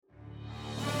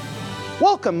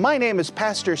Welcome, my name is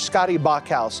Pastor Scotty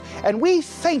Bachhaus, and we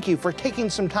thank you for taking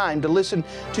some time to listen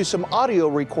to some audio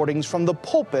recordings from the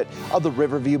pulpit of the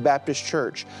Riverview Baptist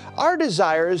Church. Our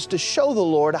desire is to show the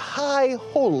Lord high,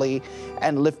 holy,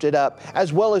 and lifted up,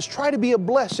 as well as try to be a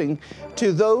blessing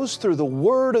to those through the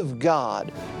Word of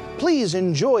God. Please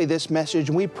enjoy this message,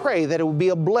 and we pray that it will be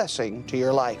a blessing to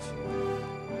your life.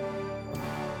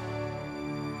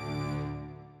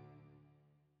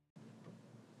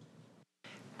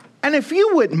 And if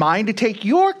you wouldn't mind to take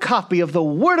your copy of the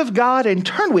Word of God and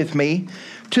turn with me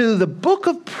to the book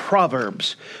of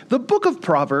Proverbs. The book of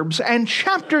Proverbs and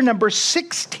chapter number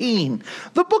 16.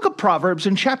 The book of Proverbs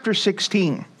and chapter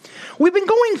 16. We've been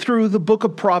going through the book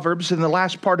of Proverbs in the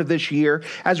last part of this year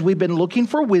as we've been looking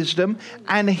for wisdom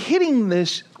and hitting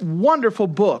this wonderful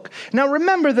book. Now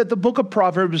remember that the book of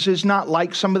Proverbs is not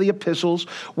like some of the epistles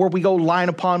where we go line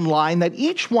upon line, that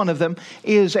each one of them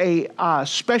is a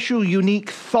special, unique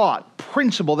thought,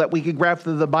 principle that we could grab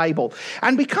through the Bible.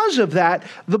 And because of that,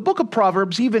 the book of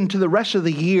Proverbs, even to the rest of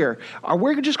the year,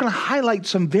 we're just going to highlight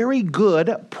some very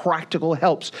good practical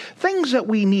helps, things that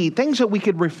we need, things that we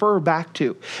could refer back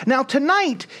to. Now,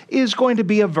 tonight is going to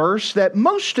be a verse that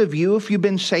most of you, if you've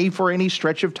been saved for any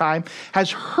stretch of time,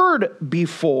 has heard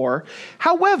before.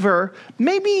 However,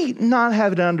 maybe not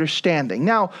have an understanding.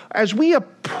 Now, as we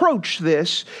approach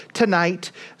this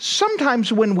tonight,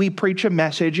 sometimes when we preach a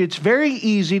message, it's very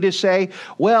easy to say,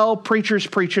 well, preacher's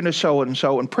preaching to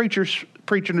so-and-so, and preacher's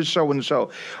preaching to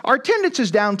so-and-so. Our attendance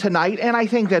is down tonight, and I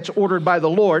think that's ordered by the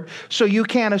Lord, so you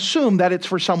can't assume that it's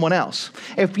for someone else.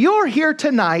 If you're here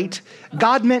tonight,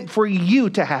 God meant for you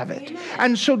to have it.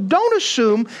 And so don't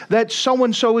assume that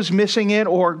so-and-so is missing it,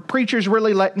 or preacher's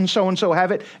really letting so-and-so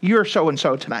have it. You're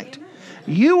so-and-so tonight.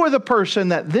 You are the person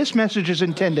that this message is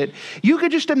intended. You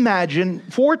could just imagine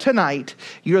for tonight,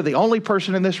 you're the only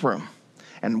person in this room.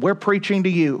 And we're preaching to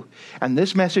you. And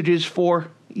this message is for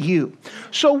you.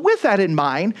 So with that in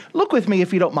mind, look with me,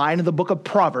 if you don't mind, in the book of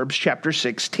Proverbs, chapter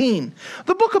 16.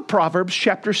 The book of Proverbs,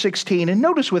 chapter 16, and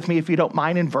notice with me, if you don't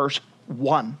mind, in verse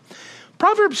 1.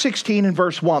 Proverbs 16 and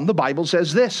verse 1, the Bible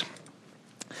says this: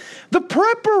 "The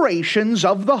preparations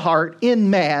of the heart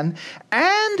in man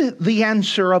and the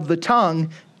answer of the tongue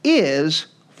is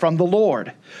from the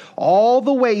Lord. All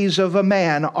the ways of a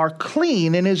man are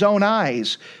clean in his own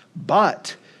eyes,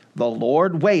 but the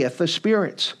Lord weigheth the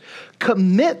spirits.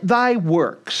 Commit thy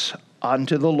works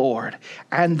unto the Lord,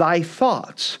 and thy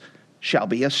thoughts shall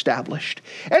be established."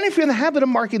 And if you're in the habit of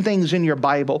marking things in your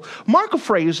Bible, mark a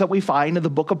phrase that we find in the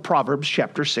book of Proverbs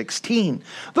chapter 16.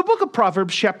 The book of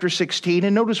Proverbs chapter 16,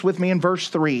 and notice with me in verse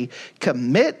 3,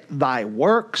 "Commit thy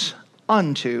works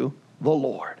unto the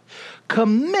Lord."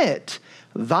 Commit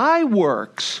thy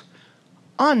works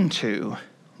unto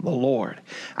the Lord.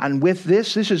 And with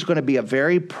this is going to be a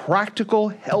very practical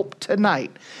help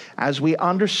tonight as we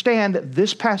understand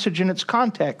this passage in its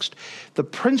context, the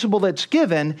principle that's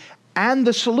given, and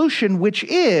the solution, which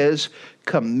is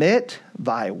commit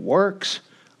thy works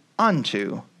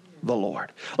unto the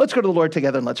Lord. Let's go to the Lord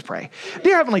together and let's pray.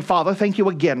 Dear Heavenly Father, thank you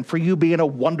again for you being a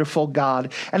wonderful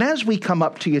God. And as we come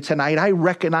up to you tonight, I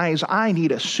recognize I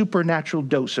need a supernatural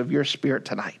dose of your Spirit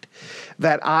tonight.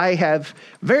 That I have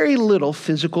very little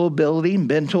physical ability,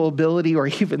 mental ability, or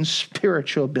even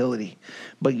spiritual ability.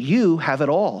 But you have it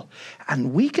all.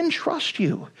 And we can trust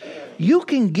you. You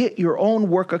can get your own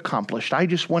work accomplished. I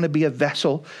just want to be a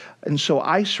vessel. And so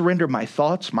I surrender my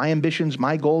thoughts, my ambitions,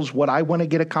 my goals, what I want to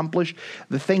get accomplished,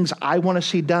 the things I want to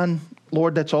see done.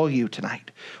 Lord, that's all you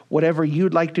tonight. Whatever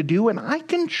you'd like to do, and I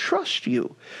can trust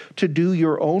you to do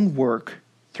your own work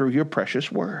through your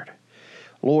precious word.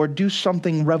 Lord, do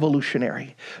something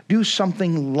revolutionary. Do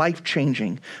something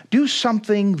life-changing. Do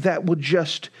something that would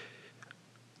just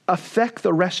affect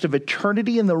the rest of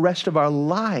eternity and the rest of our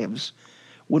lives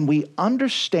when we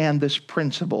understand this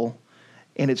principle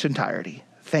in its entirety.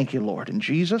 Thank you, Lord. In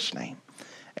Jesus' name,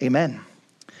 amen.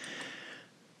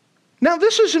 Now,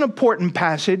 this is an important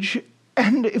passage,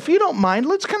 and if you don't mind,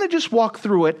 let's kind of just walk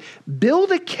through it,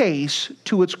 build a case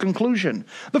to its conclusion.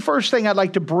 The first thing I'd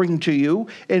like to bring to you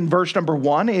in verse number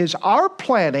 1 is our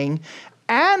planning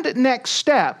and next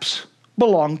steps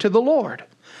belong to the Lord.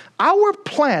 Our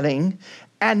planning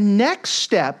and next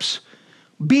steps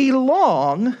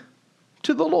belong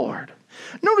to the Lord.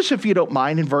 Notice, if you don't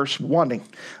mind, in verse 1,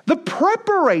 "The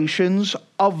preparations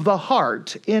of the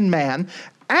heart in man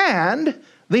and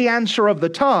the answer of the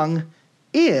tongue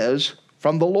is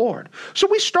from the Lord. So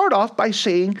we start off by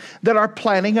saying that our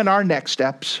planning and our next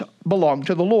steps belong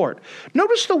to the Lord.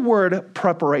 Notice the word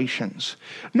preparations.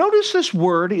 Notice this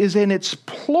word is in its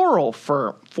plural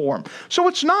form. So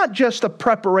it's not just a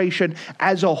preparation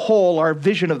as a whole, our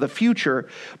vision of the future,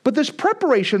 but this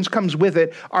preparations comes with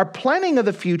it, our planning of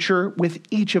the future with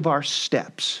each of our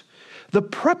steps. The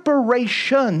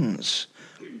preparations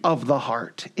of the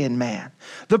heart in man.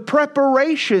 The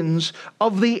preparations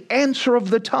of the answer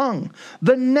of the tongue.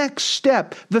 The next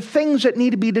step. The things that need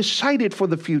to be decided for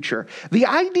the future. The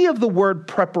idea of the word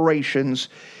preparations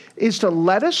is to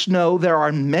let us know there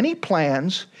are many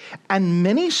plans and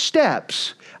many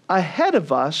steps ahead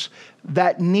of us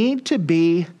that need to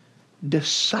be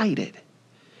decided.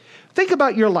 Think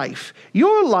about your life.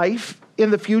 Your life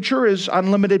in the future is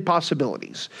unlimited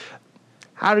possibilities.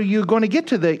 How are you going to get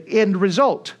to the end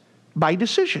result? By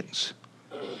decisions.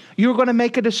 You're going to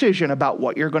make a decision about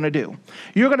what you're going to do.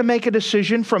 You're going to make a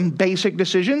decision from basic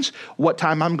decisions, what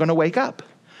time I'm going to wake up.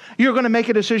 You're going to make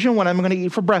a decision what I'm going to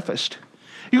eat for breakfast.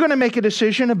 You're going to make a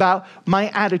decision about my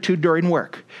attitude during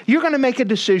work. You're going to make a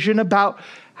decision about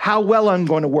how well I'm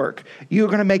going to work. You're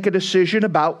going to make a decision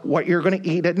about what you're going to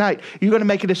eat at night. You're going to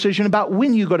make a decision about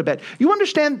when you go to bed. You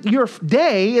understand your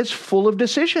day is full of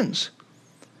decisions.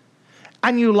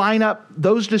 And you line up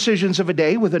those decisions of a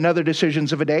day with another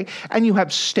decisions of a day, and you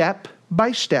have step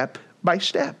by step by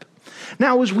step.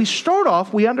 Now, as we start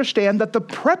off, we understand that the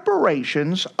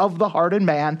preparations of the heart and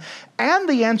man and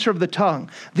the answer of the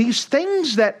tongue, these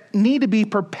things that need to be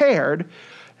prepared,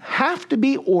 have to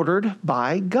be ordered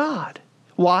by God.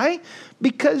 Why?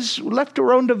 Because left to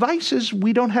our own devices,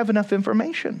 we don't have enough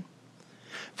information.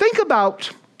 Think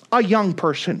about a young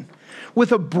person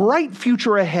with a bright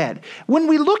future ahead. When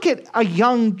we look at a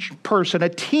young person, a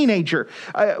teenager,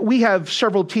 we have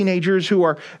several teenagers who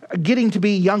are getting to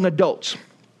be young adults.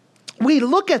 We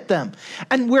look at them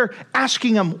and we're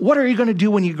asking them, what are you going to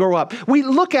do when you grow up? We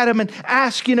look at them and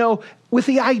ask, with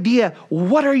the idea,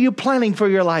 what are you planning for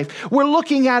your life? We're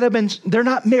looking at them and they're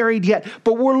not married yet,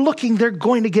 but we're looking, they're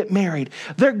going to get married.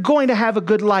 They're going to have a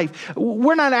good life.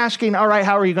 We're not asking, all right,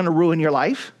 how are you going to ruin your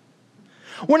life?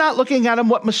 We're not looking at them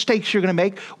what mistakes you're going to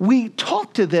make. We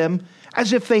talk to them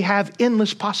as if they have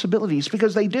endless possibilities,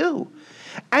 because they do.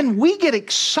 And we get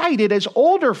excited as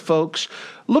older folks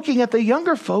looking at the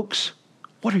younger folks.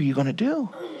 What are you going to do?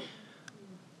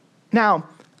 Now,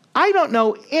 I don't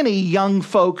know any young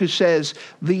folk who says,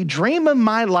 the dream of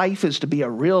my life is to be a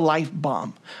real life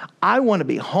bum. I want to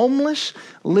be homeless,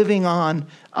 living on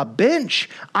a bench.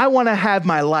 I want to have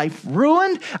my life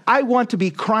ruined. I want to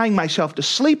be crying myself to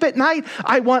sleep at night.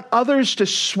 I want others to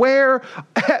swear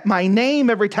at my name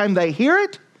every time they hear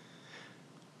it.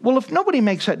 Well, if nobody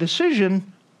makes that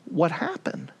decision, what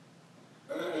happened?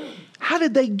 How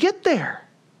did they get there?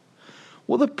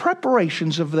 Well, the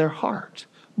preparations of their heart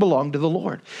belong to the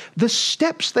Lord. The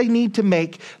steps they need to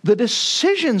make, the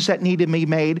decisions that need to be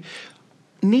made,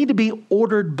 need to be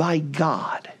ordered by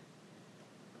God.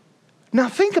 Now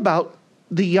think about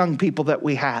the young people that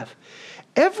we have.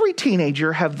 Every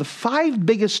teenager have the 5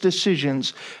 biggest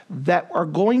decisions that are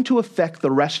going to affect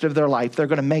the rest of their life they're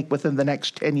going to make within the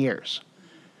next 10 years.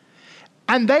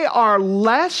 And they are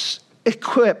less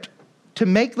equipped to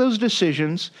make those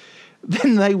decisions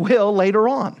than they will later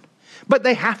on. But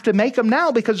they have to make them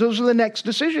now because those are the next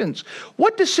decisions.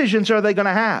 What decisions are they going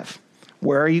to have?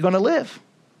 Where are you going to live?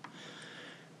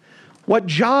 What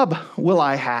job will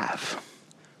I have?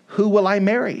 Who will I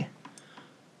marry?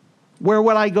 Where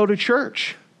will I go to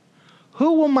church?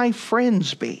 Who will my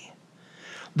friends be?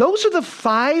 Those are the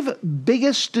 5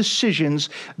 biggest decisions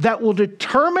that will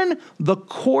determine the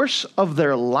course of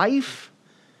their life,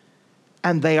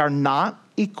 and they are not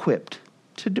equipped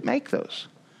to make those.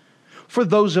 For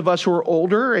those of us who are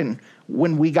older, and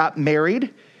when we got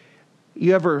married,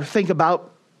 you ever think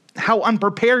about how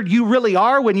unprepared you really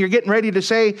are when you're getting ready to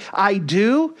say, I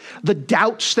do? The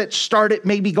doubts that started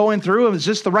maybe going through, is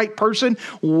this the right person?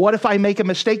 What if I make a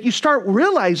mistake? You start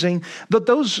realizing that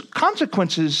those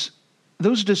consequences,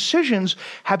 those decisions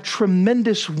have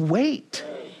tremendous weight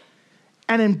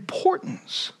and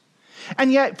importance.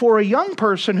 And yet for a young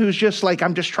person who's just like,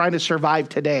 I'm just trying to survive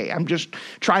today, I'm just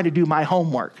trying to do my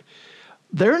homework,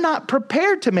 they're not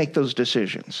prepared to make those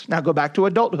decisions. Now go back to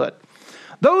adulthood.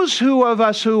 Those of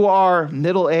us who are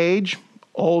middle age,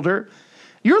 older,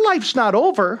 your life's not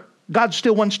over. God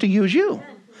still wants to use you.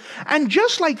 And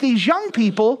just like these young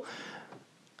people,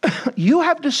 you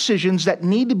have decisions that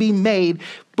need to be made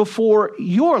before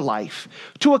your life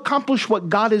to accomplish what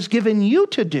God has given you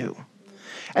to do.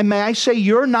 And may I say,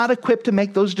 you're not equipped to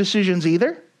make those decisions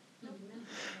either.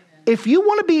 If you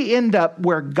want to end up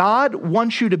where God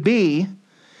wants you to be,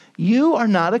 You are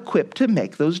not equipped to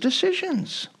make those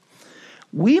decisions.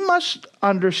 We must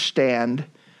understand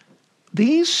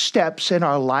these steps in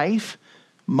our life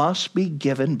must be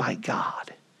given by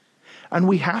God. And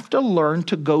we have to learn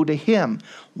to go to Him.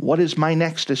 What is my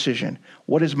next decision?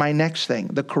 What is my next thing?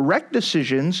 The correct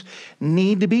decisions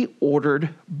need to be ordered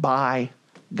by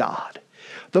God.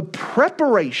 The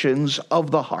preparations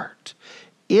of the heart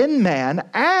in man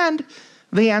and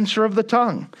the answer of the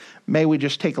tongue. May we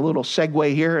just take a little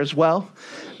segue here as well,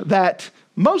 that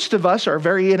most of us are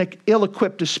very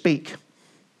ill-equipped to speak.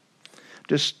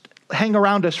 Just hang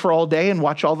around us for all day and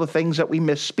watch all the things that we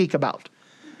misspeak about,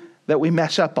 that we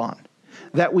mess up on,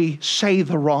 that we say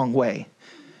the wrong way,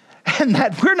 and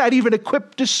that we're not even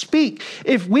equipped to speak.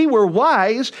 If we were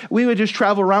wise, we would just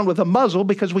travel around with a muzzle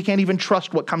because we can't even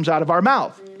trust what comes out of our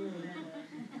mouth.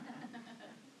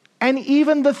 And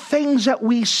even the things that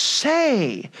we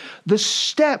say, the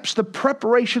steps, the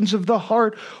preparations of the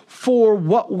heart for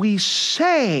what we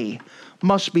say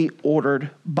must be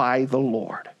ordered by the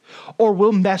Lord. Or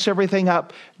we'll mess everything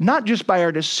up, not just by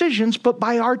our decisions, but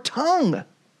by our tongue.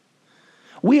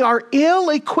 We are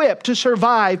ill-equipped to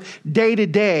survive day to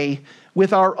day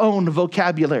with our own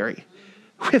vocabulary,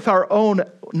 with our own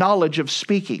knowledge of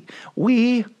speaking.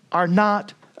 We are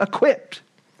not equipped.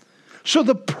 So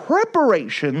the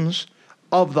preparations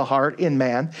of the heart in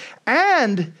man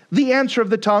and the answer of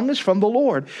the tongue is from the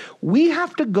Lord. We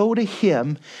have to go to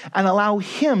Him and allow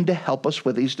Him to help us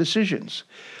with these decisions.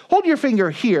 Hold your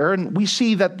finger here, and we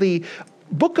see that the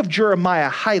book of Jeremiah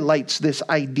highlights this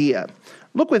idea.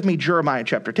 Look with me, Jeremiah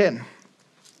chapter 10.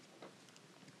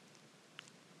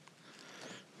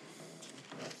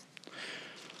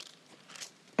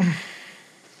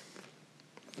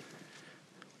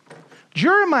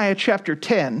 Jeremiah chapter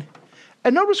 10,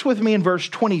 and notice with me in verse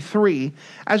 23,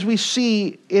 as we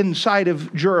see inside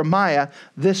of Jeremiah,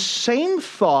 this same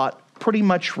thought pretty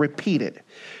much repeated.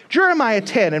 Jeremiah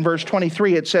 10 and verse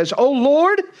 23, it says, "O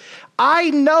Lord, I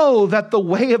know that the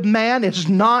way of man is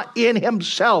not in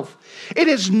himself. It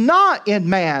is not in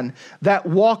man that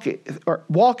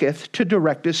walketh to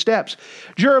direct his steps."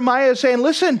 Jeremiah is saying,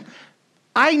 listen,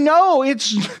 I know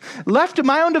it's left to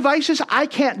my own devices. I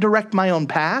can't direct my own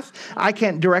path. I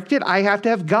can't direct it. I have to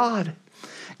have God.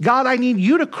 God, I need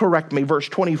you to correct me. Verse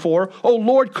 24, "O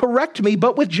Lord, correct me,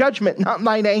 but with judgment, not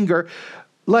thine anger,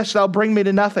 lest thou bring me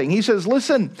to nothing." He says,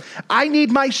 listen, I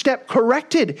need my step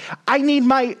corrected. I need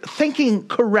my thinking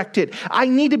corrected. I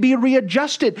need to be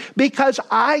readjusted because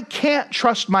I can't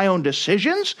trust my own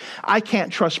decisions. I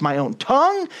can't trust my own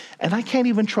tongue, and I can't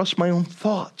even trust my own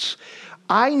thoughts.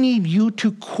 I need you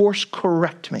to course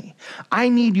correct me. I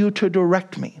need you to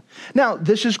direct me. Now,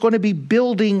 this is going to be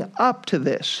building up to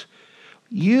this.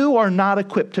 You are not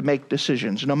equipped to make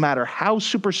decisions, no matter how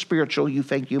super spiritual you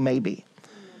think you may be.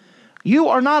 You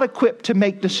are not equipped to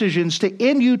make decisions to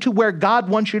end you to where God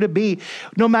wants you to be,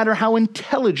 no matter how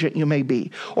intelligent you may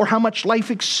be, or how much life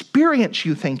experience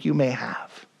you think you may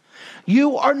have.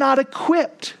 You are not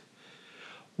equipped.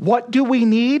 What do we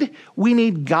need? We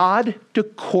need God to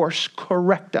course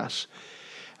correct us.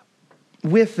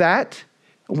 With that,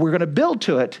 we're going to build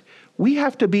to it. We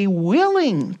have to be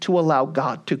willing to allow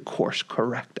God to course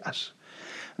correct us.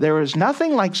 There is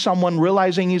nothing like someone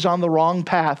realizing he's on the wrong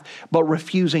path, but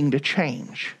refusing to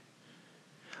change.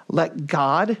 Let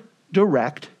God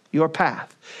direct your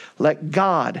path. Let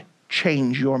God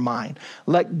change your mind.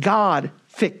 Let God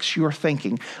fix your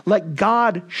thinking. Let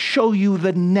God show you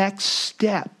the next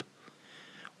step.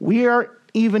 We are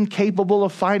even capable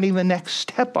of finding the next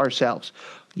step ourselves.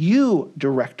 You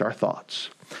direct our thoughts.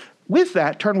 With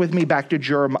that, turn with me back to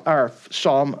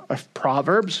Psalm of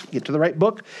Proverbs. Get to the right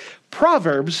book.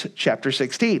 Proverbs chapter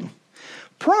 16.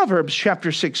 Proverbs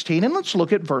chapter 16, and let's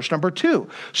look at verse number 2.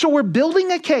 So we're building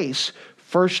a case.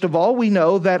 First of all, we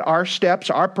know that our steps,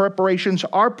 our preparations,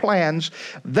 our plans,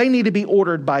 they need to be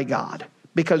ordered by God.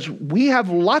 Because we have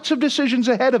lots of decisions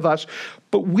ahead of us,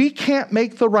 but we can't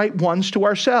make the right ones to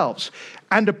ourselves.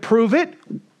 And to prove it,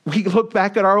 we look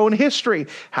back at our own history.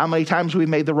 How many times we've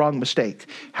made the wrong mistake?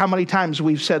 How many times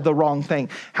we've said the wrong thing?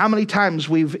 How many times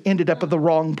we've ended up at the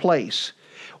wrong place?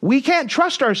 We can't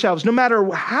trust ourselves no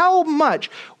matter how much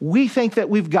we think that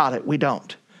we've got it. We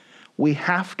don't. We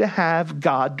have to have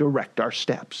God direct our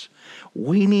steps.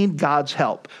 We need God's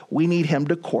help. We need Him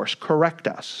to course correct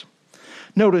us.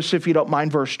 Notice, if you don't mind,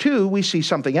 verse 2, we see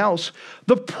something else.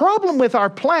 The problem with our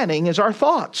planning is our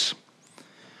thoughts.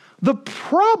 The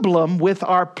problem with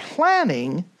our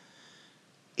planning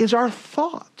is our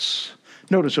thoughts.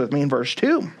 Notice with me in verse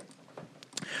 2.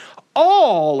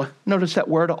 Notice that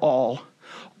word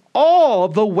all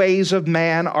the ways of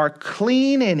man are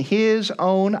clean in his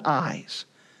own eyes.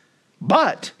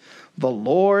 But The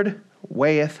Lord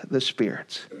weigheth the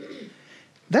spirits.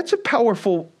 That's a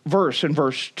powerful verse in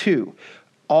verse 2.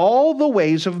 All the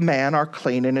ways of man are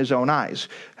clean in his own eyes.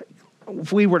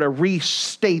 If we were to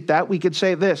restate that, we could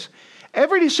say this.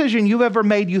 Every decision you've ever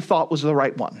made you thought was the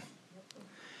right one.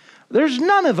 There's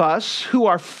none of us who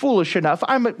are foolish enough,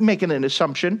 I'm making an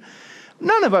assumption,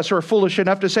 none of us are foolish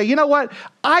enough to say, you know what,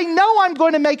 I know I'm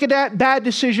going to make a bad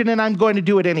decision and I'm going to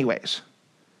do it anyways.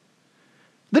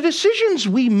 The decisions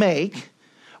we make,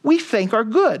 we think are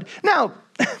good. Now,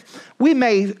 we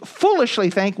may foolishly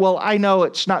think, well, I know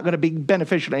it's not going to be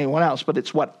beneficial to anyone else, but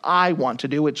it's what I want to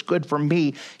do. It's good for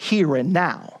me here and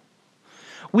now.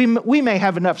 We may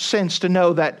have enough sense to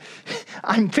know that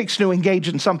I'm fixed to engage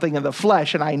in something in the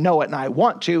flesh and I know it and I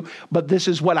want to, but this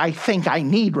is what I think I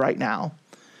need right now.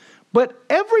 But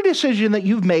every decision that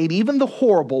you've made, even the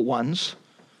horrible ones,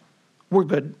 were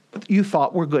good. You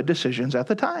thought were good decisions at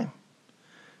the time.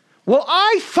 Well,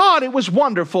 I thought it was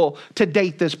wonderful to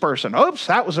date this person. Oops,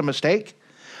 that was a mistake.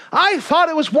 I thought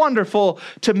it was wonderful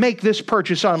to make this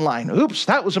purchase online. Oops,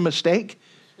 that was a mistake.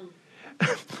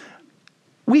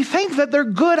 We think that they're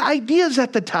good ideas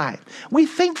at the time. We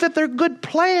think that they're good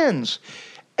plans.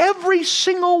 Every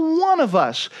single one of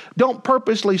us don't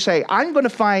purposely say, I'm going to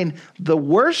find the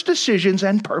worst decisions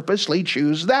and purposely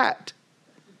choose that.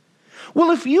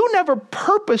 Well, if you never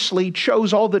purposely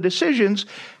chose all the decisions,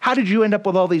 how did you end up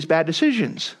with all these bad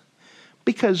decisions?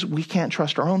 Because we can't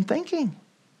trust our own thinking.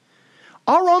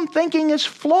 Our own thinking is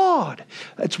flawed.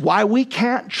 That's why we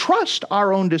can't trust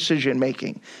our own decision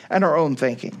making and our own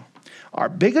thinking. Our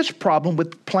biggest problem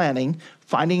with planning,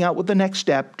 finding out what the next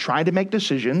step, trying to make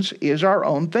decisions, is our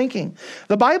own thinking.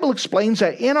 The Bible explains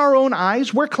that in our own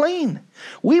eyes, we're clean.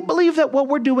 We believe that what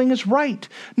we're doing is right.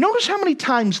 Notice how many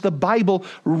times the Bible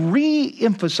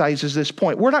re-emphasizes this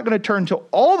point. We're not going to turn to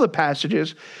all the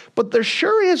passages, but there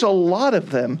sure is a lot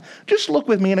of them. Just look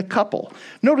with me in a couple.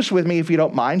 Notice with me, if you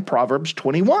don't mind, Proverbs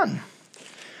 21.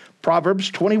 Proverbs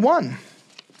 21.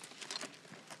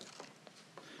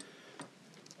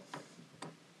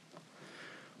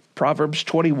 Proverbs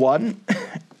 21,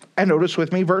 and notice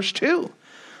with me verse 2.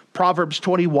 Proverbs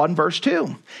 21, verse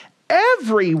 2.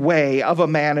 Every way of a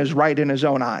man is right in his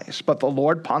own eyes, but the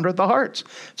Lord pondereth the hearts.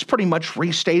 It's pretty much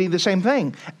restating the same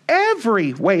thing.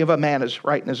 Every way of a man is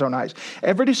right in his own eyes.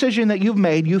 Every decision that you've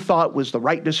made, you thought was the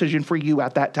right decision for you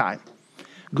at that time.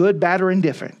 Good, bad, or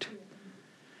indifferent.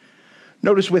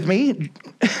 Notice with me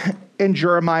in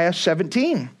Jeremiah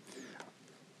 17.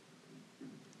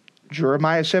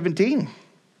 Jeremiah 17.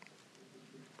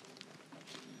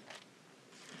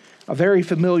 A very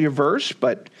familiar verse,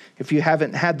 but if you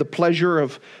haven't had the pleasure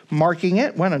of marking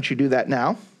it, why don't you do that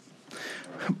now?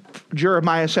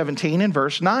 Jeremiah 17 and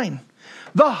verse 9.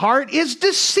 The heart is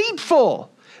deceitful.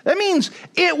 That means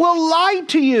it will lie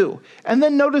to you. And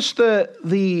then notice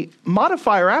the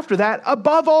modifier after that,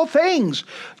 above all things.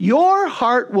 Your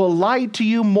heart will lie to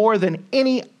you more than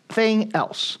anything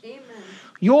else. Amen.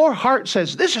 Your heart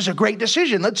says, this is a great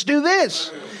decision. Let's do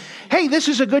this. Hey, this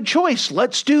is a good choice.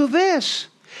 Let's do this.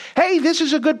 Hey, this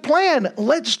is a good plan.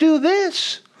 Let's do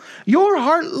this. Your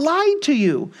heart lied to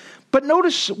you. But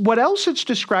notice what else it's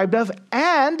described of,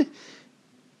 and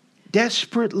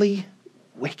desperately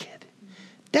wicked.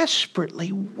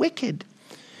 Desperately wicked.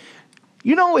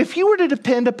 You know, if you were to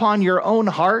depend upon your own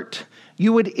heart,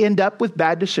 you would end up with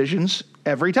bad decisions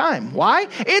every time. Why?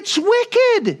 It's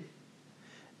wicked.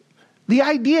 The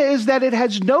idea is that it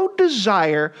has no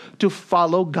desire to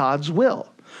follow God's will.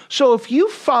 So if you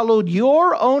followed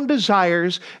your own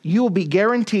desires, you will be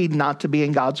guaranteed not to be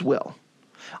in God's will.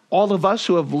 All of us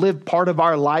who have lived part of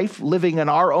our life living in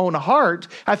our own heart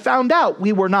have found out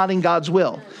we were not in God's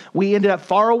will. We ended up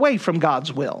far away from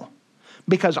God's will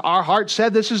because our heart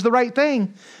said this is the right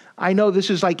thing. I know this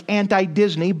is like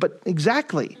anti-Disney, but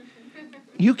exactly.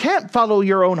 You can't follow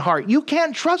your own heart. You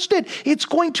can't trust it. It's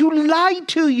going to lie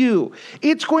to you.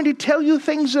 It's going to tell you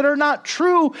things that are not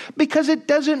true because it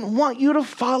doesn't want you to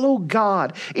follow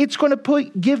God. It's going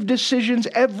to give decisions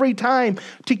every time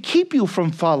to keep you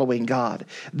from following God.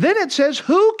 Then it says,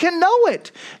 who can know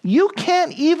it? You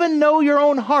can't even know your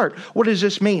own heart. What does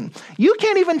this mean? You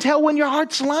can't even tell when your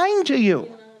heart's lying to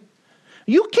you.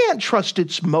 You can't trust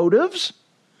its motives.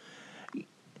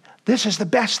 This is the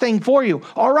best thing for you.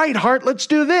 All right, heart, let's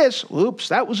do this. Oops,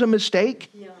 that was a mistake.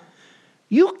 Yeah.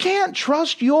 You can't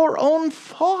trust your own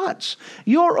thoughts.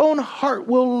 Your own heart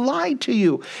will lie to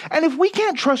you. And if we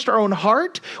can't trust our own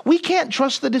heart, we can't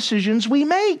trust the decisions we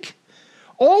make.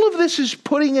 All of this is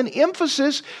putting an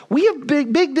emphasis. We have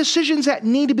big decisions that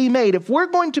need to be made. If we're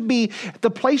going to be at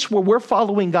the place where we're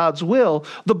following God's will,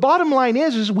 the bottom line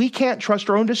is we can't trust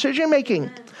our own decision making.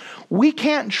 We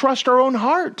can't trust our own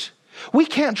heart. We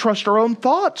can't trust our own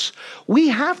thoughts. We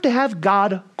have to have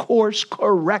God course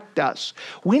correct us.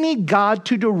 We need God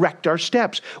to direct our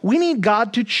steps. We need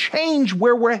God to change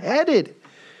where we're headed.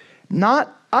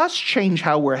 Not us change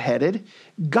how we're headed.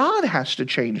 God has to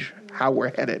change how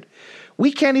we're headed.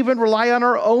 We can't even rely on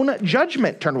our own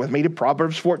judgment. Turn with me to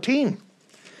Proverbs 14.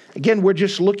 Again, we're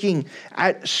just looking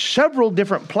at several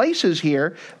different places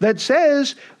here that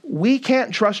says we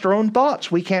can't trust our own thoughts.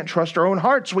 We can't trust our own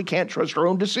hearts. We can't trust our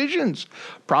own decisions.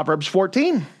 Proverbs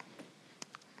 14.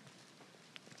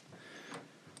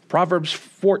 Proverbs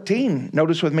 14.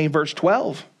 Notice with me verse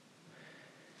 12.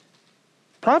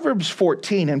 Proverbs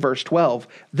 14 and verse 12.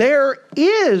 There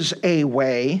is a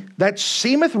way that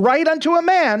seemeth right unto a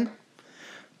man,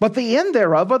 but the end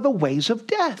thereof are the ways of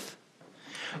death.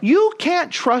 You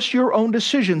can't trust your own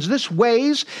decisions. This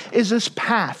ways is this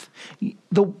path.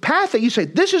 The path that you say,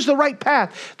 this is the right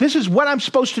path. This is what I'm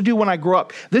supposed to do when I grow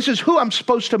up. This is who I'm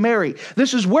supposed to marry.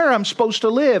 This is where I'm supposed to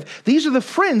live. These are the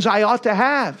friends I ought to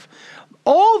have.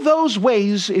 All those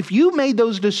ways, if you made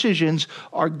those decisions,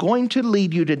 are going to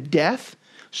lead you to death,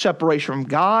 separation from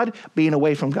God, being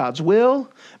away from God's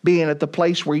will, being at the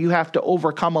place where you have to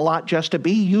overcome a lot just to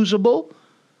be usable.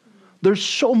 There's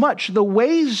so much. The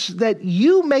ways that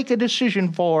you make a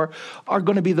decision for are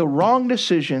going to be the wrong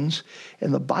decisions,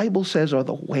 and the Bible says are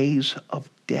the ways of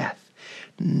death.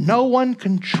 No one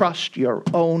can trust your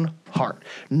own heart.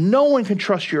 No one can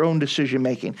trust your own decision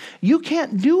making. You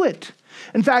can't do it.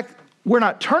 In fact, we're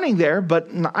not turning there, but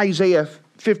in Isaiah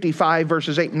 55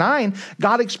 verses 8 and 9,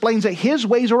 God explains that his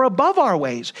ways are above our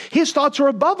ways. His thoughts are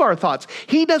above our thoughts.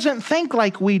 He doesn't think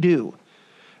like we do.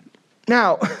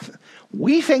 Now,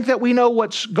 we think that we know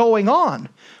what's going on,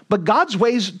 but God's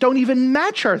ways don't even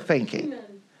match our thinking.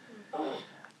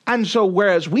 And so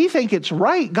whereas we think it's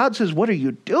right, God says, what are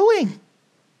you doing?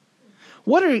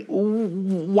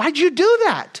 Why'd you do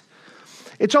that?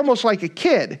 It's almost like a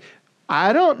kid.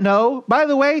 I don't know. By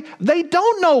the way, they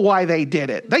don't know why they did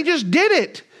it. They just did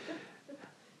it.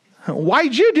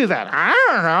 Why'd you do that?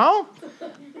 I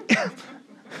don't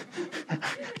know.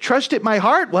 Trust it, my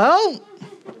heart. Well,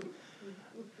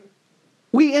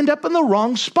 we end up in the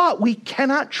wrong spot. We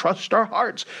cannot trust our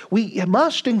hearts. We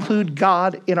must include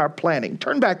God in our planning.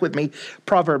 Turn back with me,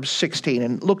 Proverbs 16,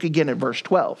 and look again at verse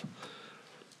 12.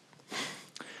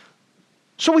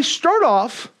 So we start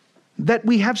off that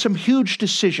we have some huge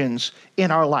decisions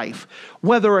in our life.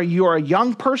 Whether you're a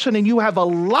young person and you have a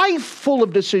life full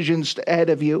of decisions ahead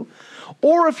of you,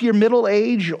 or if you're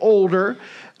middle-aged, older,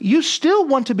 you still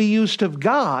want to be used of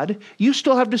God. You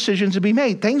still have decisions to be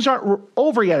made. Things aren't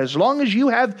over yet. As long as you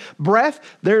have breath,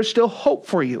 there's still hope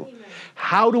for you. Amen.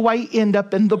 How do I end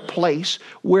up in the place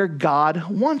where God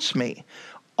wants me?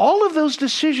 All of those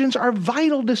decisions are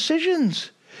vital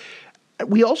decisions.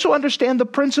 We also understand the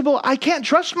principle, I can't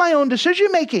trust my own decision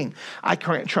making. I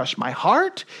can't trust my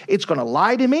heart. It's going to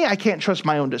lie to me. I can't trust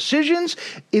my own decisions.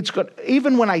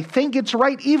 Even when I think it's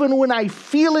right, even when I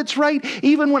feel it's right,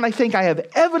 even when I think I have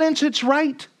evidence it's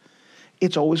right,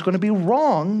 it's always going to be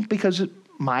wrong because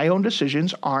my own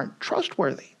decisions aren't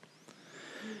trustworthy.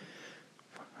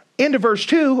 Into verse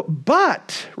 2,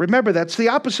 but, remember that's the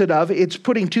opposite of, it's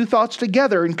putting two thoughts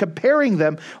together and comparing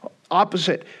them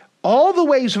opposite. All the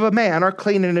ways of a man are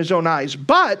clean in his own eyes,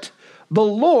 but the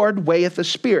Lord weigheth the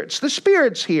spirits. The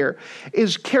spirits here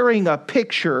is carrying a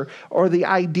picture or the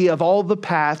idea of all the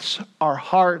paths, our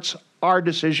hearts, our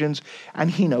decisions, and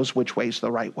he knows which way is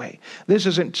the right way. This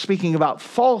isn't speaking about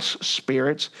false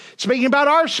spirits, it's speaking about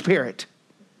our spirit.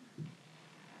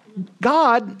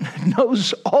 God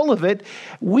knows all of it.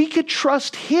 We could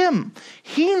trust him.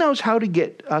 He knows how to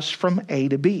get us from A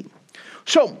to B.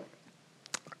 So,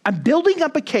 I'm building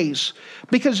up a case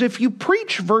because if you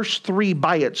preach verse 3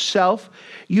 by itself,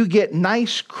 you get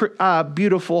nice,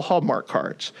 beautiful Hallmark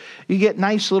cards. You get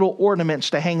nice little ornaments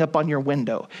to hang up on your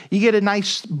window. You get a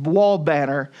nice wall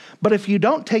banner. But if you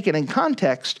don't take it in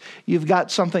context, you've got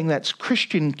something that's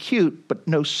Christian cute, but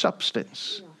no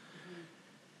substance.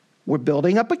 We're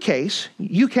building up a case.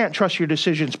 You can't trust your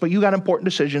decisions, but you got important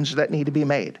decisions that need to be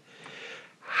made.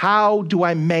 How do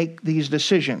I make these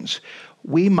decisions?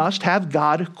 We must have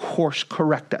God course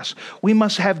correct us. We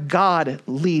must have God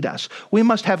lead us. We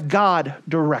must have God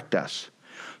direct us.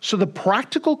 So the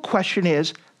practical question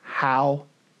is, how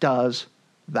does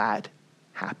that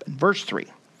happen? Verse 3.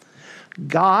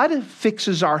 God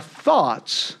fixes our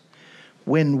thoughts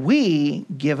when we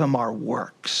give him our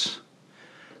works.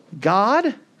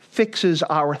 God fixes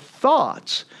our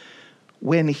thoughts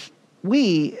when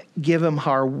we give him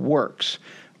our works.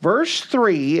 Verse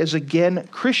 3 is again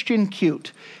Christian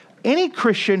cute. Any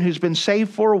Christian who's been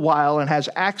saved for a while and has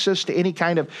access to any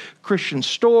kind of Christian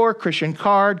store, Christian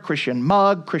card, Christian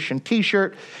mug, Christian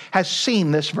t-shirt has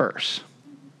seen this verse.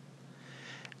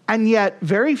 And yet,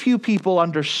 very few people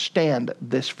understand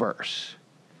this verse.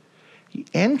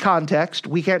 In context,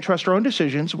 we can't trust our own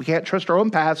decisions. We can't trust our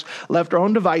own paths, left our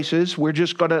own devices. We're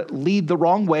just going to lead the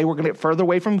wrong way. We're going to get further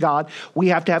away from God. We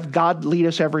have to have God lead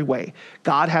us every way.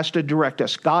 God has to direct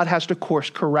us. God has to course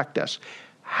correct us.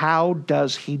 How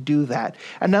does he do that?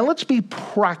 And now let's be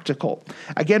practical.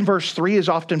 Again, verse 3 is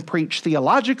often preached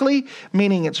theologically,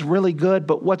 meaning it's really good,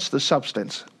 but what's the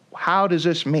substance? How does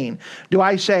this mean? Do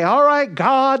I say, all right,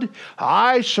 God,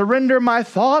 I surrender my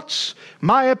thoughts,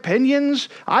 my opinions,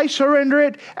 I surrender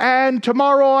it, and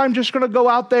tomorrow I'm just going to go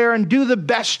out there and do the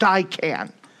best I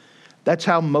can? That's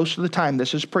how most of the time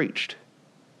this is preached.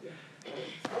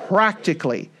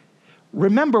 Practically.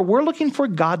 Remember, we're looking for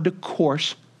God to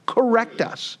course correct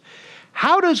us.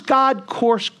 How does God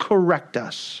course correct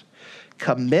us?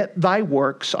 Commit thy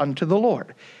works unto the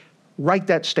Lord. Write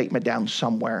that statement down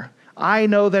somewhere. I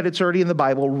know that it's already in the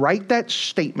Bible. Write that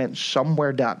statement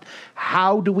somewhere down.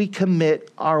 How do we commit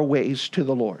our ways to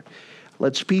the Lord?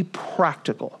 Let's be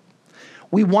practical.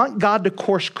 We want God to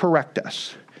course correct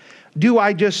us. Do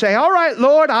I just say, all right,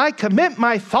 Lord, I commit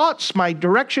my thoughts, my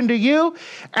direction to you,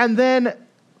 and then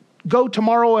go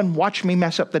tomorrow and watch me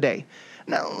mess up the day?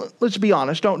 Now, let's be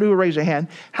honest. Don't do a raise a hand.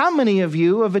 How many of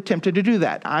you have attempted to do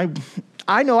that?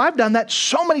 I know I've done that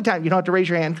so many times. You don't have to raise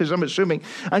your hand because I'm assuming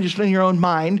I'm just in your own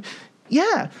mind.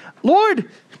 Yeah, Lord,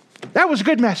 that was a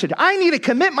good message. I need to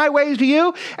commit my ways to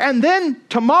you. And then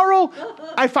tomorrow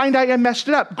I find out I messed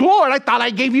it up. Lord, I thought I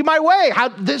gave you my way. How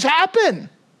did this happen?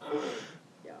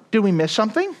 Did we miss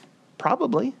something?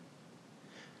 Probably.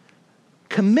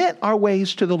 Commit our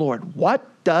ways to the Lord.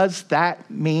 What does that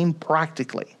mean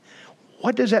practically?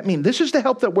 What does that mean? This is the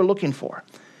help that we're looking for.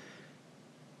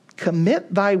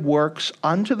 Commit thy works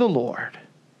unto the Lord,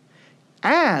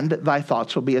 and thy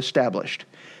thoughts will be established.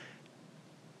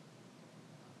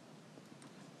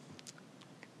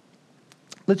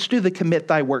 Let's do the commit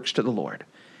thy works to the Lord.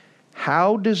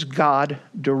 How does God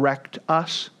direct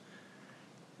us?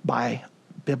 By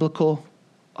biblical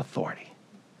authority.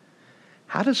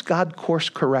 How does God course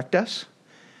correct us?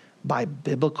 By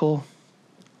biblical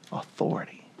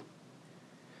authority.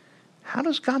 How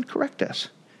does God correct us?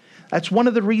 That's one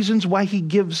of the reasons why he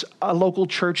gives a local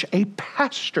church a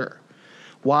pastor.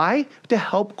 Why? To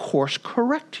help course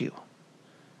correct you.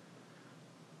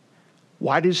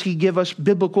 Why does he give us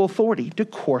biblical authority? To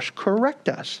course correct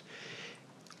us.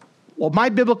 Well, my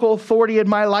biblical authority in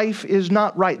my life is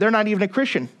not right. They're not even a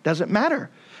Christian. Doesn't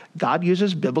matter. God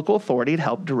uses biblical authority to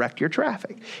help direct your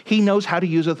traffic. He knows how to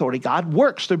use authority. God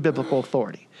works through biblical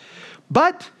authority.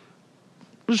 But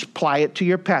just apply it to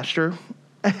your pastor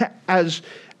as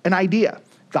an idea.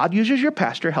 God uses your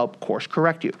pastor to help course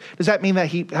correct you. Does that mean that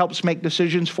he helps make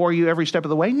decisions for you every step of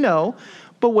the way? No.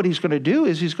 But what he's going to do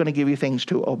is he's going to give you things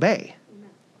to obey.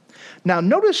 Now,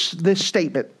 notice this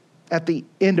statement at the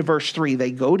end of verse 3.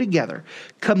 They go together.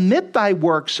 Commit thy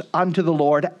works unto the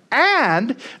Lord,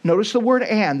 and, notice the word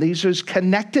and. These are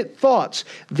connected thoughts.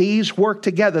 These work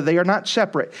together. They are not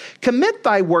separate. Commit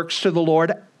thy works to the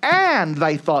Lord, and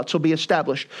thy thoughts will be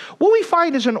established. What we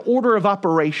find is an order of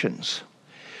operations.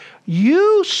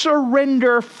 You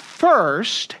surrender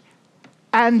first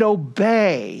and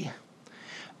obey.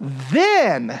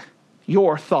 Then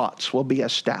your thoughts will be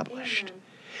established. Amen.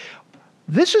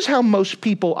 This is how most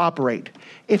people operate.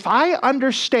 If I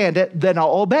understand it, then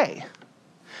I'll obey.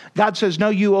 God says, no,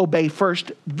 you obey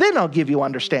first, then I'll give you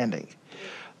understanding.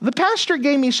 The pastor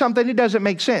gave me something that doesn't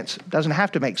make sense. It doesn't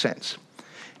have to make sense.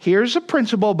 Here's a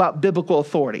principle about biblical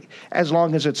authority. As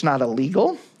long as it's not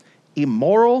illegal,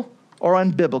 immoral, or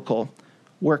unbiblical,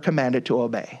 we're commanded to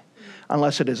obey.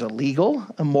 Unless it is illegal,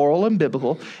 immoral, and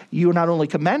biblical, you are not only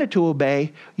commanded to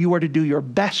obey, you are to do your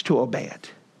best to obey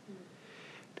it.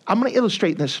 I'm going to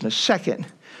illustrate this in a second,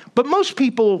 but most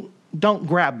people don't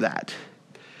grab that.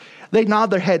 They nod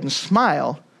their head and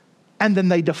smile, and then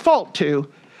they default to,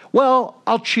 well,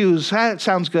 I'll choose. That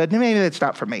sounds good. Maybe that's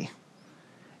not for me.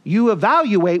 You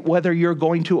evaluate whether you're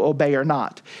going to obey or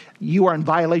not. You are in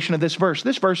violation of this verse.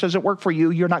 This verse doesn't work for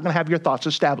you. You're not going to have your thoughts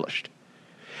established.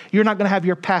 You're not going to have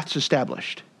your paths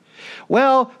established.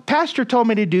 Well, pastor told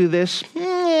me to do this.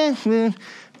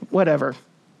 Whatever.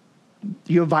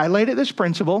 You violated this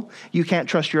principle. You can't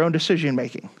trust your own decision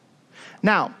making.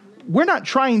 Now, we're not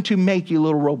trying to make you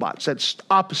little robots. That's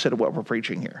opposite of what we're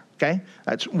preaching here. Okay?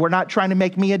 We're not trying to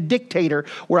make me a dictator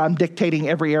where I'm dictating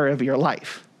every area of your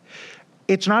life.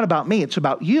 It's not about me. It's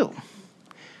about you.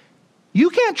 You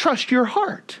can't trust your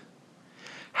heart.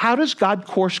 How does God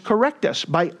course correct us?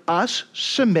 By us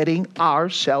submitting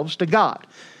ourselves to God.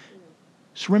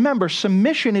 So remember,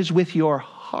 submission is with your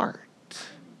heart.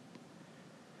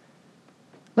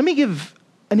 Let me give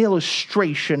an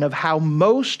illustration of how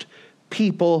most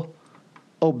people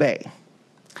obey.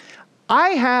 I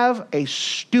have a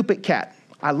stupid cat.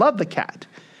 I love the cat,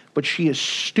 but she is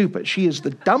stupid. She is the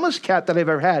dumbest cat that I've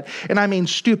ever had. And I mean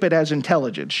stupid as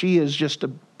intelligent. She is just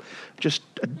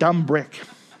a dumb brick.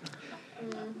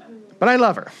 But I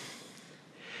love her.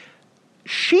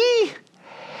 She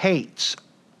hates,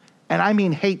 and I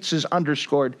mean hates is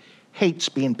underscored, hates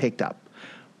being picked up.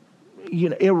 You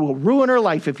know, it will ruin her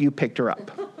life if you picked her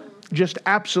up. Just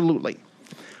absolutely.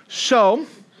 So,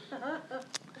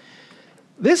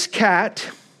 this cat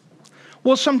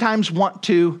will sometimes want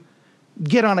to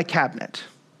get on a cabinet.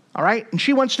 All right? And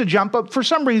she wants to jump up. For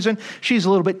some reason, she's a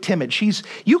little bit timid.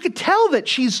 You could tell that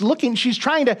she's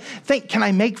trying to think, can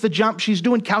I make the jump? She's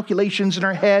doing calculations in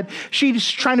her head. She's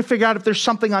trying to figure out if there's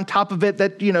something on top of it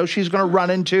that, she's going to run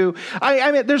into.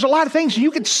 I mean, there's a lot of things.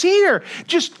 You could see her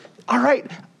just, all right,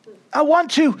 I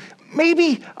want to,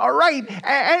 maybe, all right.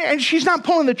 And she's not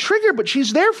pulling the trigger, but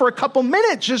she's there for a couple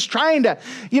minutes just trying to,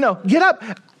 get up.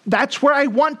 That's where I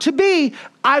want to be.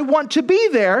 I want to be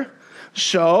there.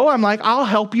 So I'm like, I'll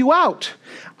help you out.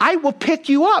 I will pick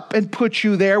you up and put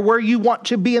you there where you want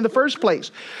to be in the first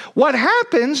place. What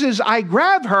happens is I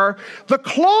grab her, the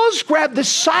claws grab the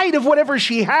side of whatever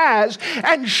she has,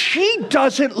 and she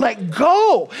doesn't let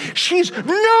go. She's,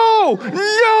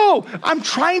 no, I'm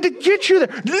trying to get you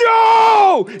there.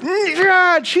 No!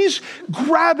 Yeah, she's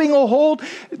grabbing a hold.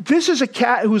 This is a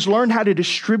cat who's learned how to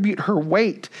distribute her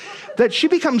weight, that she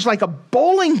becomes like a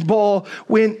bowling ball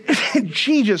when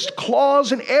she just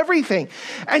claws and everything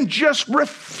and just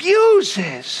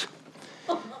refuses.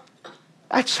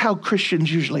 That's how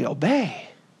Christians usually obey.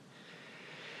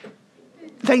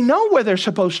 They know where they're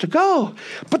supposed to go,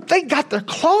 but they got their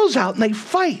claws out and they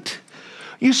fight.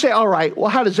 You say, all right, well,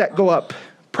 how does that go up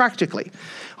practically?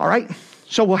 All right,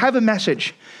 so we'll have a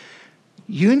message.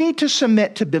 You need to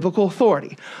submit to biblical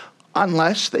authority.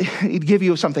 Unless they give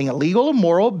you something illegal,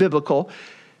 immoral, biblical,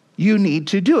 you need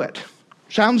to do it.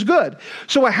 Sounds good.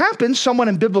 So what happens, someone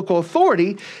in biblical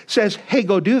authority says, hey,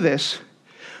 go do this.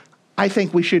 I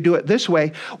think we should do it this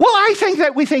way. Well, I think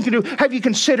that we think to do. Have you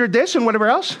considered this and whatever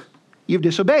else? You've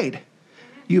disobeyed.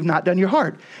 You've not done your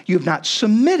heart. You've not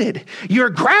submitted. You're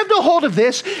grabbed a hold of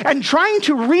this and trying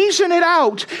to reason it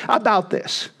out about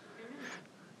this.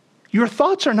 Your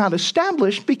thoughts are not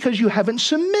established because you haven't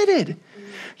submitted.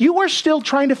 You are still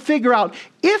trying to figure out,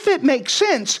 if it makes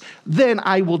sense, then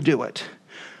I will do it.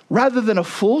 Rather than a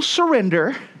full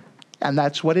surrender, and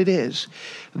that's what it is.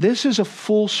 This is a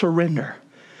full surrender.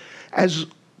 As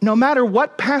no matter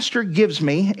what pastor gives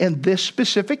me in this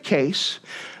specific case,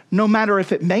 no matter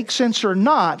if it makes sense or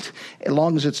not, as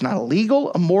long as it's not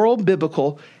illegal, immoral,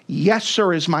 biblical, yes,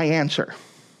 sir, is my answer.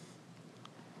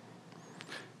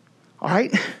 All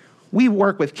right? We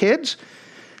work with kids.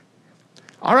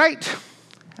 All right?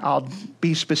 I'll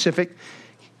be specific.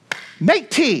 Make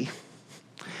tea.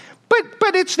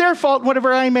 But it's their fault,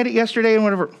 whatever, I made it yesterday and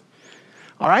whatever.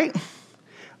 All right?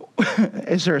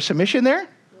 Is there a submission there?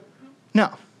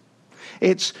 No.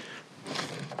 It's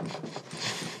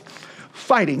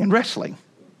fighting and wrestling.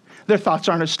 Their thoughts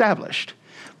aren't established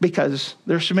because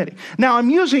they're submitting. Now, I'm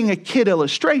using a kid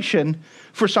illustration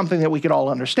for something that we could all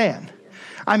understand.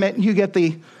 I meant you get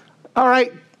the, all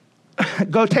right,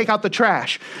 go take out the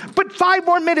trash. But 5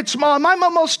 more minutes, Mom. I'm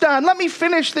almost done. Let me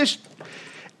finish this.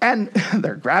 And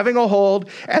they're grabbing a hold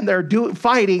and they're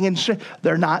fighting and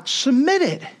they're not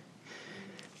submitted.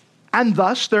 And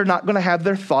thus, they're not going to have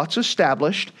their thoughts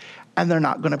established and they're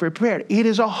not going to be prepared. It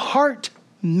is a heart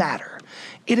matter.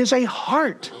 It is a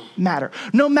heart matter.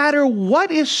 No matter what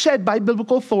is said by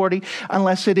biblical authority,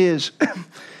 unless it is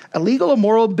illegal,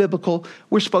 immoral, biblical,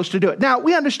 we're supposed to do it. Now,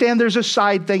 we understand there's a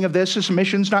side thing of this.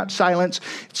 Submission's not silence.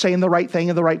 It's saying the right thing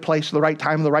in the right place, at the right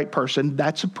time, the right person.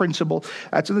 That's a principle.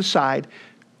 That's on the side.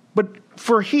 But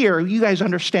for here, you guys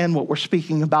understand what we're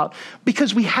speaking about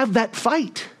because we have that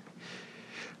fight.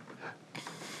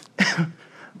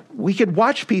 We could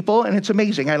watch people, and it's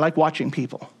amazing. I like watching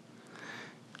people.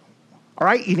 All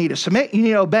right, you need to submit, you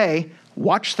need to obey.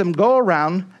 Watch them go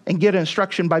around and get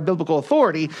instruction by biblical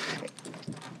authority.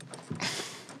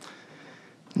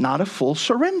 Not a full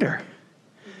surrender.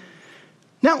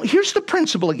 Now, here's the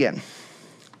principle again.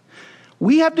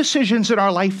 We have decisions in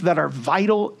our life that are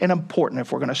vital and important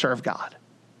if we're going to serve God.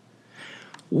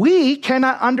 We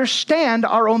cannot understand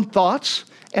our own thoughts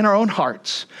and our own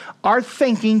hearts. Our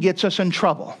thinking gets us in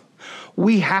trouble.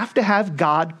 we have to have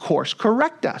God course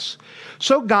correct us.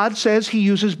 So God says he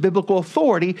uses biblical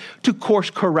authority to course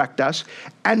correct us,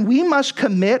 and we must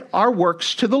commit our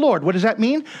works to the Lord. What does that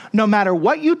mean? No matter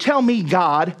what you tell me,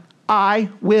 God, I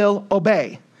will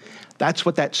obey. That's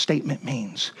what that statement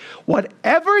means.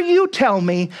 Whatever you tell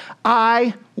me,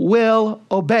 I will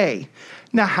obey.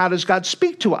 Now, how does God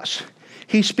speak to us?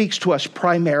 He speaks to us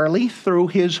primarily through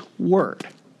his word.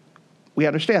 We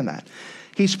understand that.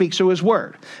 He speaks through his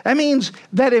word. That means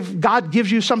that if God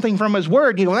gives you something from his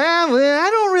word, you go, I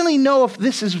don't really know if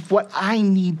this is what I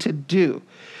need to do.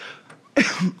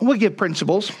 We'll give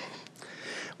principles.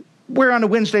 We're on a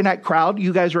Wednesday night crowd.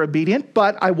 You guys are obedient,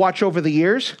 but I watch over the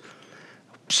years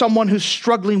someone who's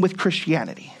struggling with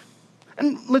Christianity.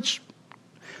 And let's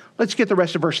get the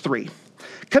rest of verse 3.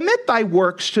 Commit thy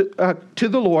works to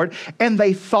the Lord, and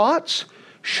thy thoughts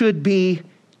should be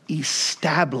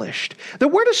established. The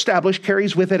word established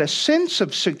carries with it a sense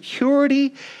of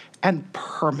security and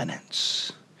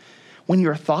permanence when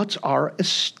your thoughts are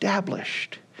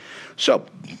established. So,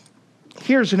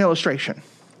 here's an illustration.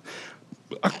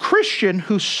 A Christian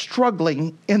who's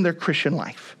struggling in their Christian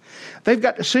life. They've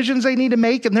got decisions they need to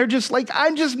make, and they're just like,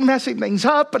 I'm just messing things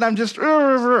up, and I'm just...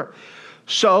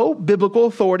 So, biblical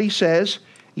authority says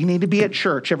you need to be at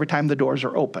church every time the doors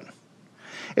are open.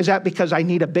 Is that because I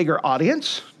need a bigger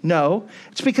audience? No,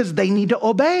 it's because they need to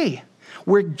obey.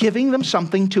 We're giving them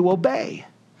something to obey.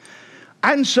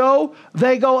 And so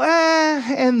they go,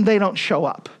 and they don't show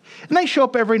up. And they show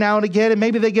up every now and again, and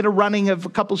maybe they get a running of a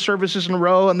couple services in a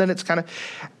row, and then it's kind of,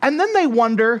 and then they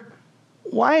wonder,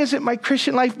 why isn't my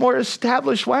Christian life more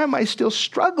established? Why am I still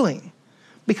struggling?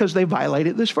 Because they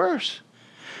violated this verse.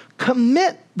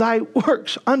 Commit thy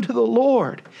works unto the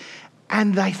Lord,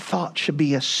 and thy thoughts should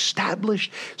be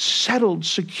established, settled,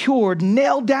 secured,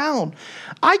 nailed down.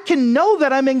 I can know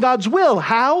that I'm in God's will.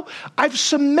 How? I've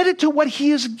submitted to what he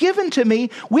has given to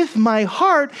me with my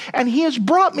heart, and he has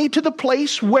brought me to the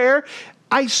place where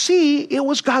I see it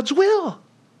was God's will.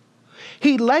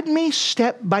 He led me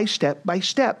step by step by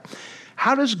step.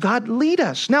 How does God lead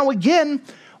us? Now again,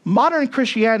 modern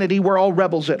Christianity, we're all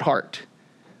rebels at heart.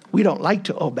 We don't like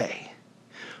to obey.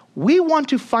 We want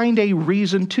to find a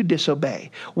reason to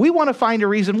disobey. We want to find a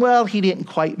reason, well, he didn't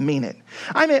quite mean it.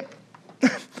 I mean,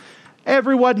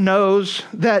 everyone knows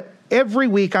that every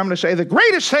week I'm going to say the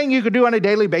greatest thing you could do on a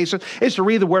daily basis is to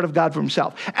read the Word of God for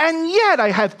himself. And yet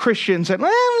I have Christians that,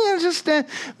 well, just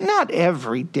not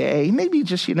every day. Maybe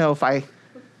just, if I,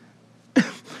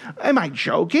 am I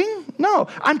joking? No,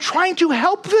 I'm trying to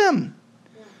help them.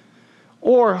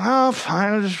 Or,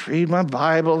 fine, I'll just read my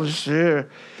Bible. Is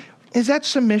that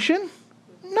submission?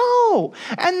 No.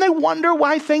 And they wonder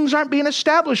why things aren't being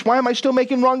established. Why am I still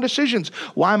making wrong decisions?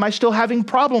 Why am I still having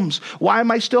problems? Why am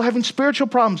I still having spiritual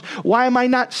problems? Why am I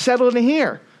not settled in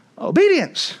here?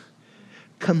 Obedience.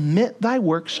 Commit thy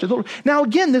works to the Lord. Now,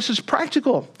 again, this is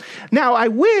practical. Now, I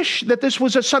wish that this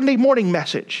was a Sunday morning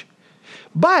message,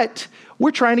 but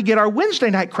we're trying to get our Wednesday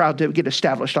night crowd to get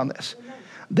established on this.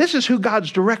 This is who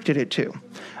God's directed it to.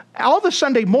 All the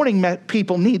Sunday morning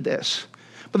people need this.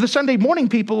 But the Sunday morning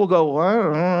people will go,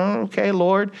 okay,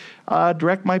 Lord,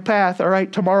 direct my path. All right,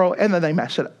 tomorrow. And then they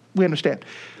mess it up. We understand.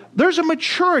 There's a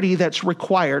maturity that's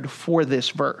required for this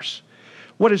verse.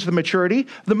 What is the maturity?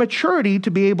 The maturity to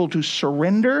be able to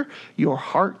surrender your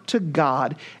heart to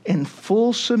God in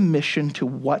full submission to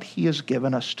what he has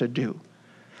given us to do.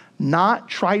 Not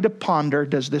try to ponder,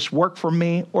 does this work for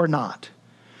me or not?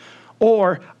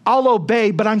 Or I'll obey,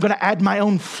 but I'm going to add my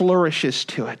own flourishes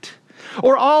to it.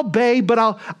 Or I'll obey, but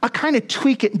I'll kind of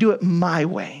tweak it and do it my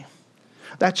way.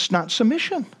 That's not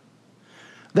submission.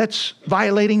 That's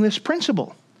violating this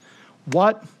principle.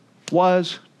 What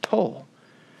was told?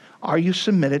 Are you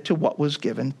submitted to what was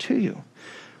given to you?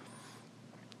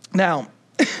 Now,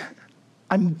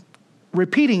 I'm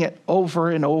repeating it over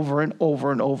and over and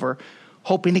over and over,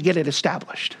 hoping to get it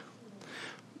established.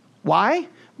 Why?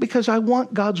 Because I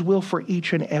want God's will for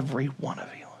each and every one of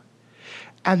you.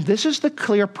 And this is the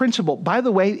clear principle. By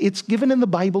the way, it's given in the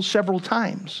Bible several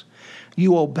times.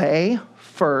 You obey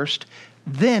first,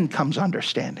 then comes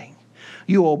understanding.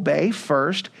 You obey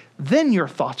first, then your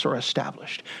thoughts are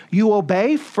established. You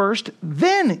obey first,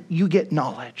 then you get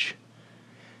knowledge.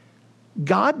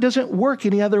 God doesn't work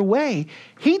any other way.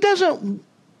 He doesn't,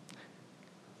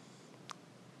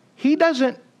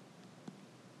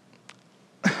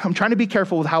 I'm trying to be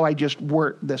careful with how I just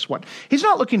word this one. He's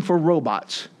not looking for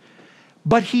robots,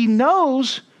 but he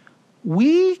knows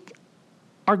we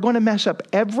are going to mess up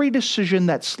every decision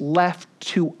that's left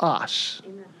to us.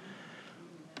 Amen.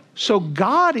 So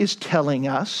God is telling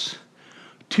us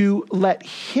to let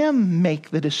him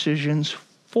make the decisions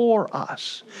for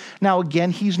us. Now,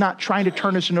 again, he's not trying to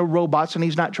turn us into robots, and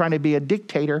he's not trying to be a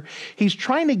dictator. He's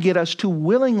trying to get us to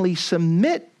willingly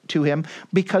submit to him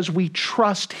because we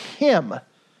trust him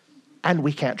and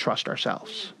we can't trust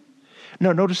ourselves.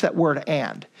 No, notice that word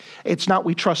and. It's not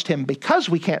we trust him because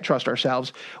we can't trust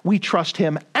ourselves. We trust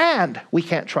him and we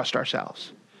can't trust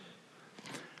ourselves.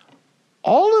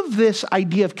 All of this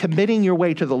idea of committing your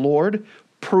way to the Lord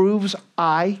proves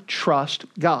I trust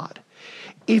God.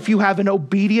 If you have an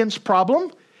obedience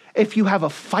problem, if you have a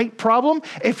fight problem,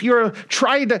 if you're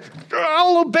trying to,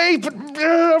 I'll obey,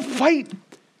 but fight,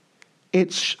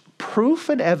 it's proof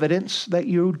and evidence that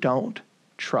you don't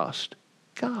trust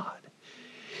God.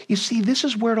 You see, this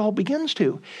is where it all begins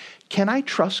to. Can I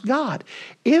trust God?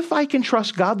 If I can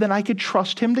trust God, then I could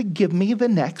trust him to give me the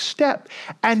next step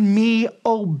and me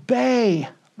obey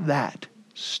that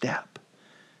step.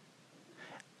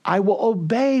 I will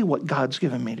obey what God's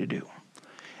given me to do.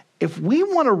 If we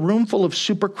want a room full of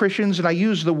super Christians, and I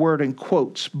use the word in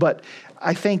quotes, but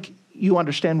I think you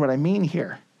understand what I mean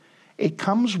here. It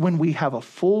comes when we have a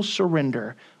full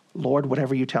surrender. Lord,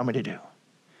 whatever you tell me to do.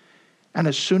 And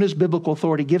as soon as biblical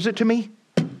authority gives it to me,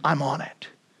 I'm on it.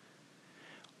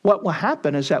 What will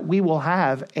happen is that we will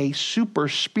have a super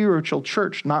spiritual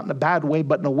church, not in a bad way,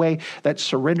 but in a way that's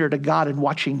surrendered to God and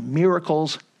watching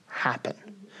miracles happen.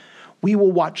 We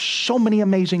will watch so many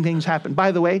amazing things happen.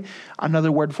 By the way,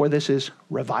 another word for this is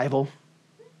revival.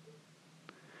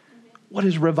 What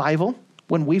is revival?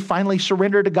 When we finally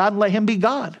surrender to God and let him be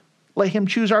God. Let him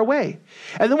choose our way.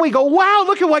 And then we go, wow,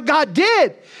 look at what God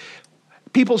did.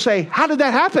 People say, how did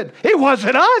that happen? It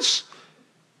wasn't us.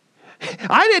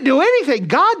 I didn't do anything.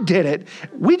 God did it.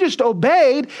 We just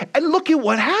obeyed, and look at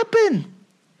what happened.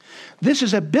 This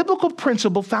is a biblical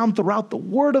principle found throughout the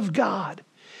Word of God,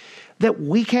 that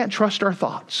we can't trust our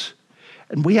thoughts.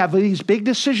 And we have these big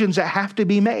decisions that have to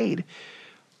be made.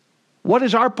 What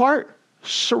is our part?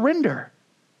 Surrender.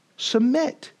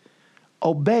 Submit.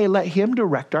 Obey. Let him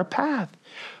direct our path.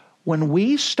 When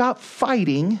we stop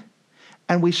fighting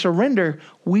and we surrender,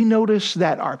 we notice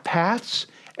that our paths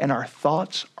and our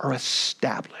thoughts are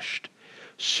established,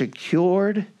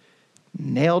 secured,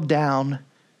 nailed down,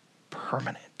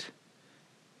 permanent.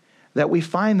 That we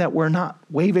find that we're not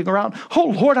waving around, oh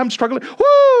Lord, I'm struggling,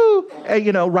 woo!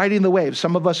 And, riding the wave.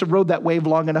 Some of us have rode that wave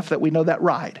long enough that we know that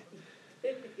ride.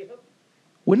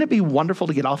 Wouldn't it be wonderful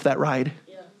to get off that ride?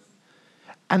 Yes.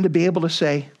 And to be able to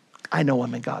say, I know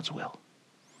I'm in God's will.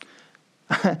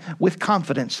 With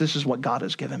confidence, this is what God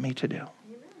has given me to do. Amen.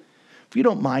 If you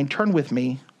don't mind, turn with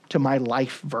me to my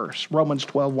life verse, Romans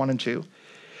 12, 1 and 2.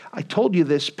 I told you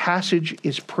this passage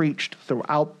is preached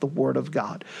throughout the Word of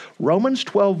God. Romans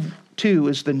 12, 2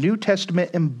 is the New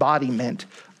Testament embodiment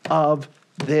of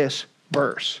this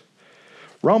verse.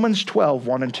 Romans 12,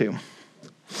 1 and 2.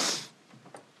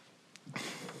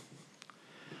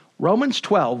 Romans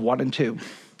 12, 1 and 2.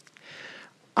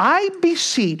 I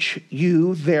beseech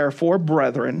you, therefore,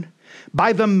 brethren,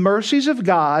 by the mercies of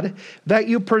God, that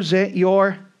you present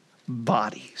your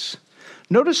bodies.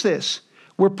 Notice this.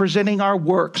 We're presenting our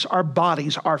works, our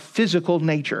bodies, our physical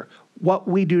nature, what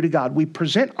we do to God. We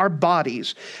present our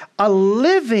bodies, a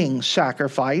living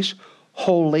sacrifice,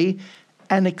 holy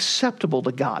and acceptable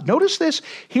to God. Notice this.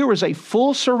 Here is a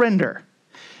full surrender.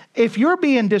 If you're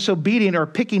being disobedient or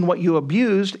picking what you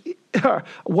abused,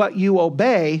 what you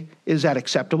obey, is that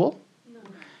acceptable? No.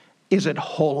 Is it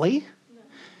holy? No.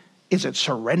 Is it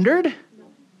surrendered?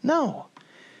 No.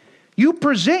 You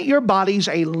present your bodies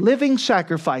a living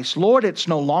sacrifice. Lord, it's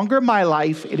no longer my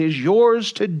life. It is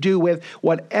yours to do with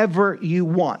whatever you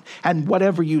want. And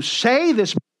whatever you say,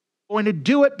 this is going to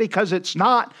do it because it's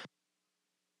not.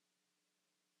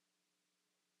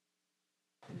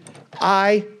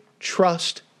 I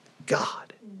trust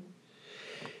God.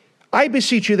 I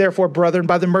beseech you, therefore, brethren,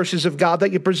 by the mercies of God,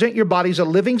 that you present your bodies a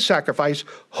living sacrifice,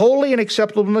 holy and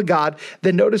acceptable to God.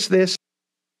 Then notice this,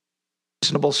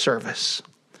 reasonable service.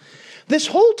 This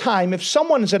whole time, if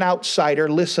someone's an outsider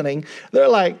listening, they're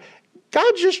like,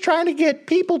 God's just trying to get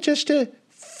people just to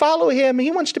follow him.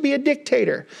 He wants to be a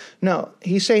dictator. No,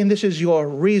 he's saying this is your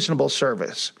reasonable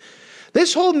service.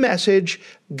 This whole message,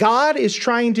 God is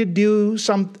trying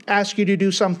to ask you to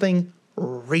do something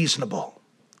reasonable.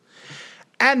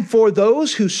 And for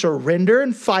those who surrender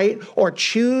and fight or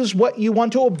choose what you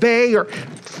want to obey or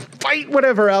fight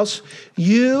whatever else,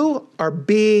 you are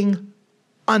being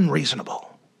unreasonable.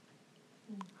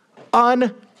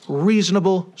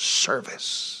 Unreasonable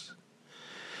service.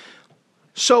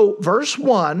 So verse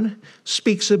 1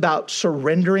 speaks about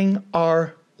surrendering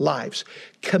our lives,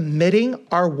 committing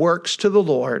our works to the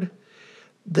Lord,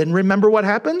 Then remember what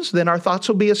happens? Then our thoughts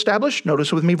will be established.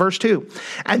 Notice with me verse 2.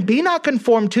 And be not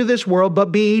conformed to this world,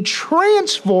 but be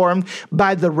transformed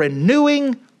by the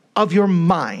renewing of your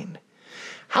mind.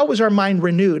 How is our mind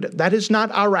renewed? That is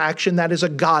not our action. That is a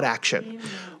God action. Amen.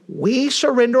 We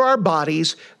surrender our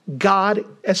bodies. God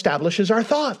establishes our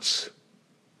thoughts.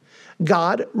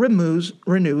 God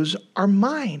renews our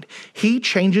mind. He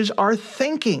changes our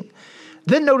thinking.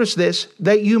 Then notice this,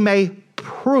 that you may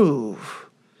prove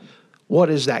what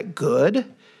is that good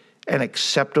and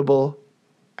acceptable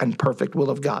and perfect will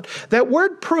of God. That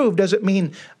word prove doesn't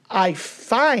mean I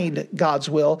find God's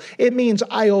will. It means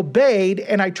I obeyed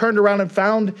and I turned around and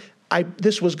found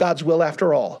this was God's will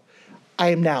after all. I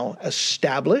am now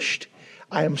established.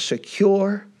 I am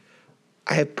secure.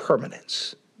 I have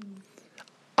permanence.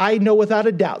 I know without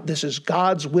a doubt this is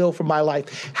God's will for my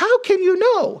life. How can you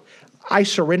know? I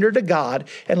surrender to God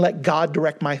and let God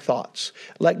direct my thoughts.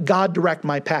 Let God direct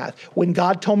my path. When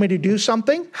God told me to do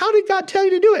something, how did God tell you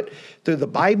to do it? Through the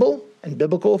Bible and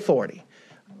biblical authority.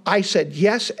 I said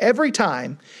yes every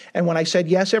time. And when I said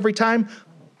yes every time,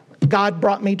 God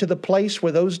brought me to the place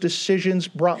where those decisions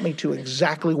brought me to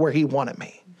exactly where He wanted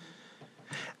me.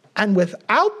 And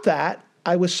without that,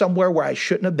 I was somewhere where I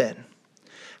shouldn't have been.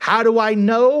 How do I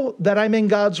know that I'm in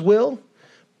God's will?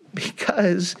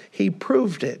 Because He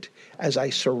proved it as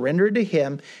I surrendered to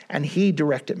Him and He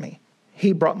directed me.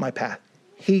 He brought my path.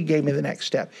 He gave me the next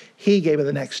step. He gave me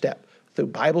the next step through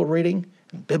Bible reading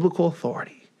and biblical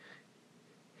authority.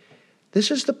 This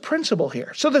is the principle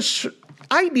here. So the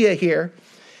idea here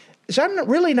is I'm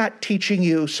really not teaching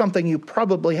you something you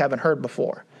probably haven't heard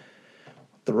before.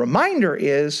 The reminder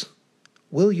is,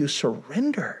 will you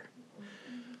surrender?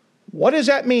 What does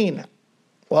that mean?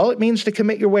 Well, it means to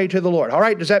commit your way to the Lord. All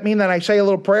right, does that mean that I say a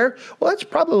little prayer? Well, that's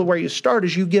probably where you start,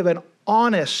 is you give an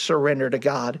honest surrender to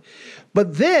God.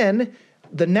 But then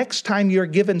the next time you're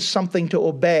given something to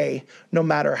obey, no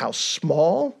matter how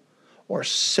small or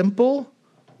simple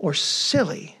or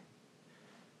silly,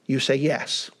 you say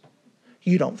yes.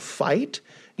 You don't fight.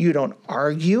 You don't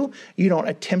argue. You don't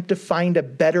attempt to find a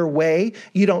better way.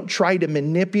 You don't try to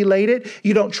manipulate it.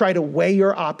 You don't try to weigh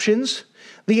your options.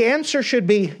 The answer should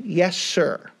be, yes,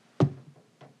 sir,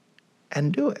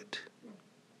 and do it.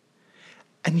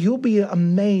 And you'll be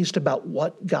amazed about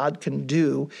what God can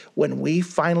do when we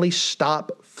finally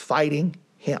stop fighting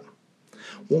Him.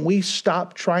 When we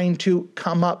stop trying to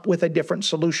come up with a different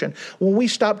solution. When we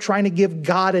stop trying to give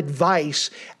God advice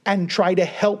and try to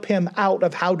help Him out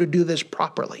of how to do this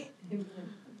properly.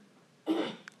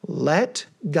 Let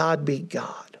God be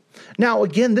God. Now,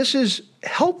 again, this is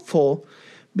helpful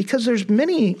because there's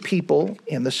many people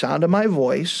in the sound of my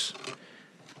voice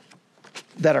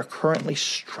that are currently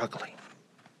struggling.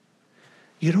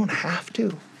 You don't have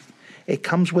to. It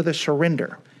comes with a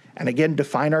surrender. And again,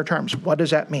 define our terms. What does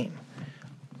that mean?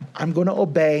 I'm going to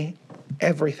obey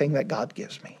everything that God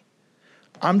gives me.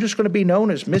 I'm just going to be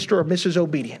known as Mr. or Mrs.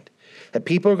 Obedient. That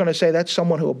people are going to say that's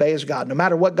someone who obeys God. No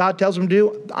matter what God tells them to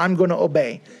do, I'm going to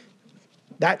obey.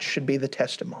 That should be the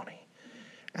testimony.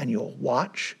 And you'll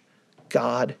watch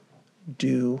God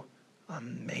do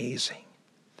amazing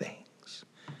things.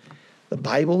 The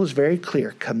Bible is very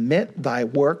clear. Commit thy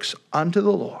works unto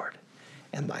the Lord,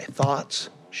 and thy thoughts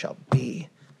shall be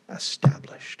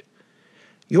established.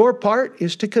 Your part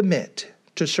is to commit,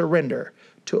 to surrender,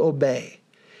 to obey.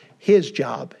 His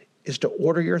job is to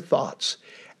order your thoughts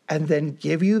and then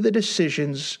give you the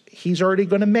decisions He's already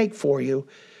going to make for you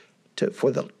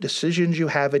for the decisions you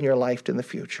have in your life in the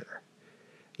future.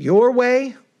 Your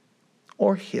way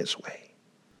or His way.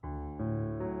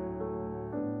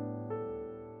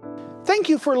 Thank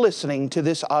you for listening to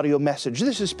this audio message.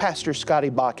 This is Pastor Scotty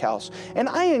Bachhaus, and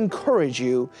I encourage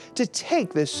you to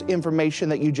take this information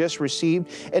that you just received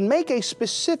and make a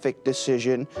specific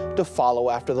decision to follow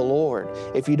after the Lord.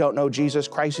 If you don't know Jesus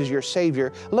Christ as your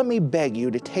Savior, let me beg you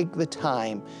to take the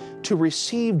time to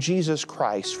receive Jesus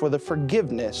Christ for the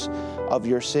forgiveness of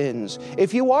your sins.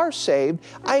 If you are saved,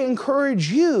 I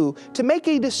encourage you to make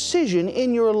a decision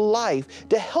in your life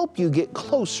to help you get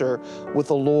closer with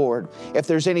the Lord. If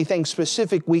there's anything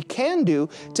specific we can do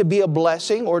to be a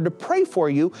blessing or to pray for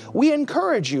you, we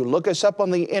encourage you. Look us up on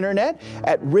the internet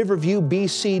at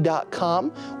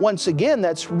riverviewbc.com. Once again,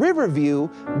 that's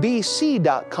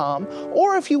riverviewbc.com.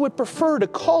 Or if you would prefer to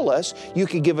call us, you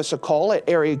could give us a call at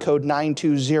area code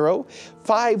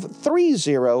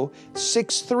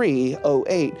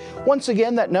 920-530-6308. Once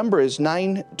again, that number is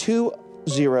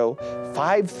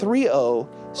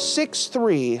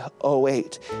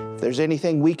 920-530-6308. If there's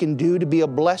anything we can do to be a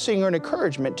blessing or an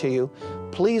encouragement to you,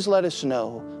 please let us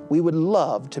know. We would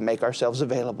love to make ourselves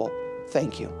available.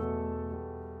 Thank you.